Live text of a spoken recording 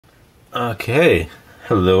Okay,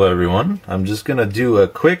 hello everyone. I'm just going to do a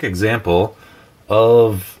quick example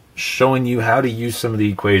of showing you how to use some of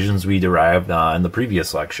the equations we derived in the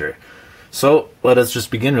previous lecture. So let us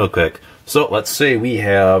just begin real quick. So let's say we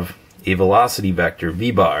have a velocity vector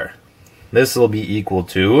v bar. This will be equal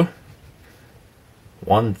to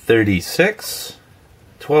 136,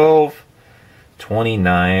 12,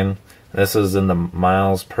 29. This is in the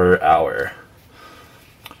miles per hour.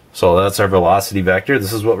 So that's our velocity vector.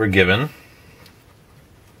 This is what we're given.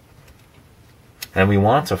 And we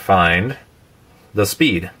want to find the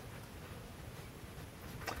speed.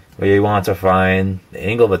 We want to find the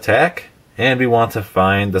angle of attack, and we want to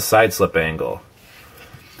find the side slip angle.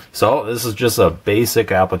 So this is just a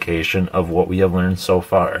basic application of what we have learned so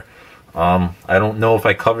far. I don't know if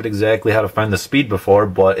I covered exactly how to find the speed before,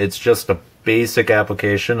 but it's just a basic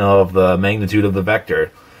application of the magnitude of the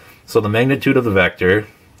vector. So the magnitude of the vector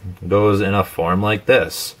goes in a form like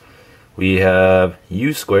this. We have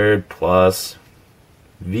u squared plus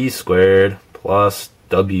v squared plus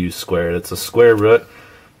w squared. It's a square root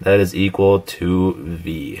that is equal to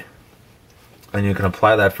v. And you can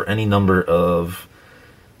apply that for any number of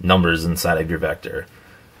numbers inside of your vector.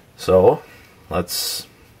 So let's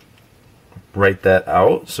write that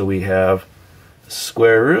out. So we have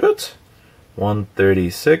square root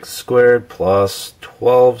 136 squared plus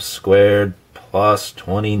 12 squared plus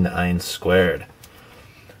 29 squared.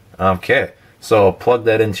 Okay, so plug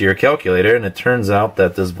that into your calculator, and it turns out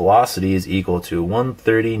that this velocity is equal to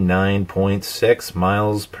 139.6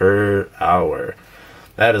 miles per hour.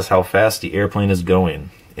 That is how fast the airplane is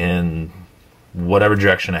going in whatever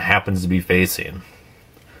direction it happens to be facing.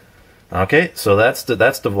 Okay, so that's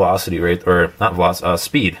the velocity rate, or not velocity,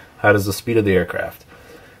 speed. That is the speed of the aircraft.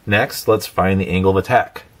 Next, let's find the angle of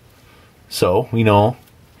attack. So we know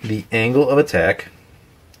the angle of attack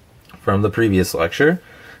from the previous lecture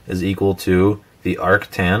is equal to the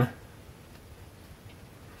arctan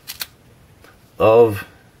of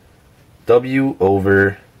W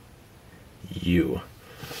over U.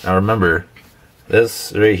 Now remember,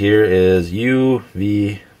 this right here is U,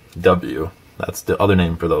 V, W. That's the other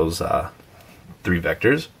name for those three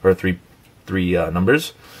vectors, or three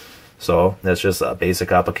numbers. So that's just a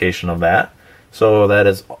basic application of that. So that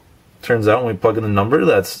is, turns out when we plug in the number,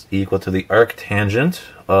 that's equal to the arctangent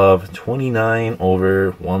of 29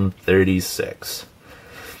 over 136.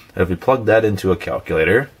 If we plug that into a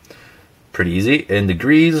calculator, pretty easy. In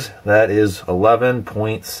degrees, that is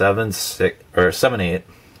 11.76 or 78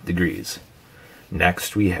 degrees.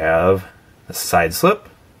 Next, we have a side slip.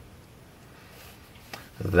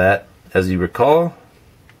 That, as you recall,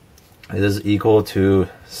 is equal to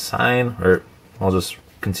sine, or I'll just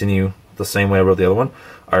continue the same way I wrote the other one,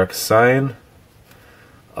 arcsin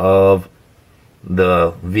of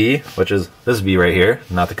the v, which is this v right here,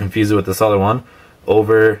 not to confuse it with this other one,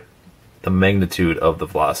 over the magnitude of the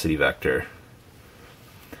velocity vector.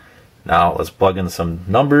 Now let's plug in some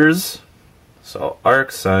numbers. So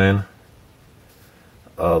arcsin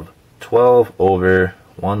of 12 over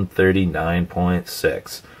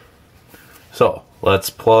 139.6. So let's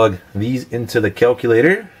plug these into the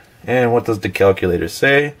calculator. And what does the calculator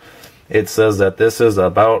say? It says that this is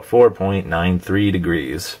about 4.93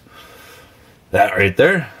 degrees. That right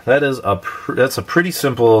there, that's a pretty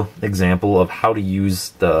simple example of how to use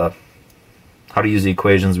the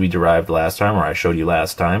equations we derived last time, or I showed you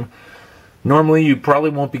last time. Normally, you probably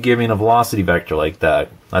won't be giving a velocity vector like that.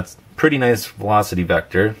 That's a pretty nice velocity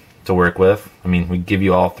vector to work with. I mean, we give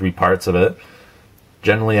you all three parts of it.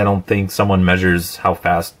 Generally, I don't think someone measures how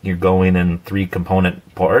fast you're going in three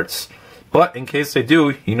component parts. But in case they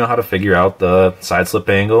do, you know how to figure out the side slip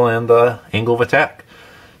angle and the angle of attack.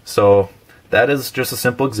 So that is just a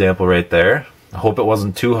simple example right there. I hope it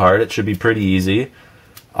wasn't too hard. It should be pretty easy.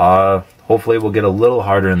 Hopefully we'll get a little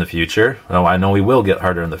harder in the future. Oh, I know we will get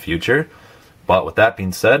harder in the future. But with that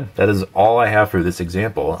being said, that is all I have for this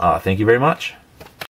example. Thank you very much.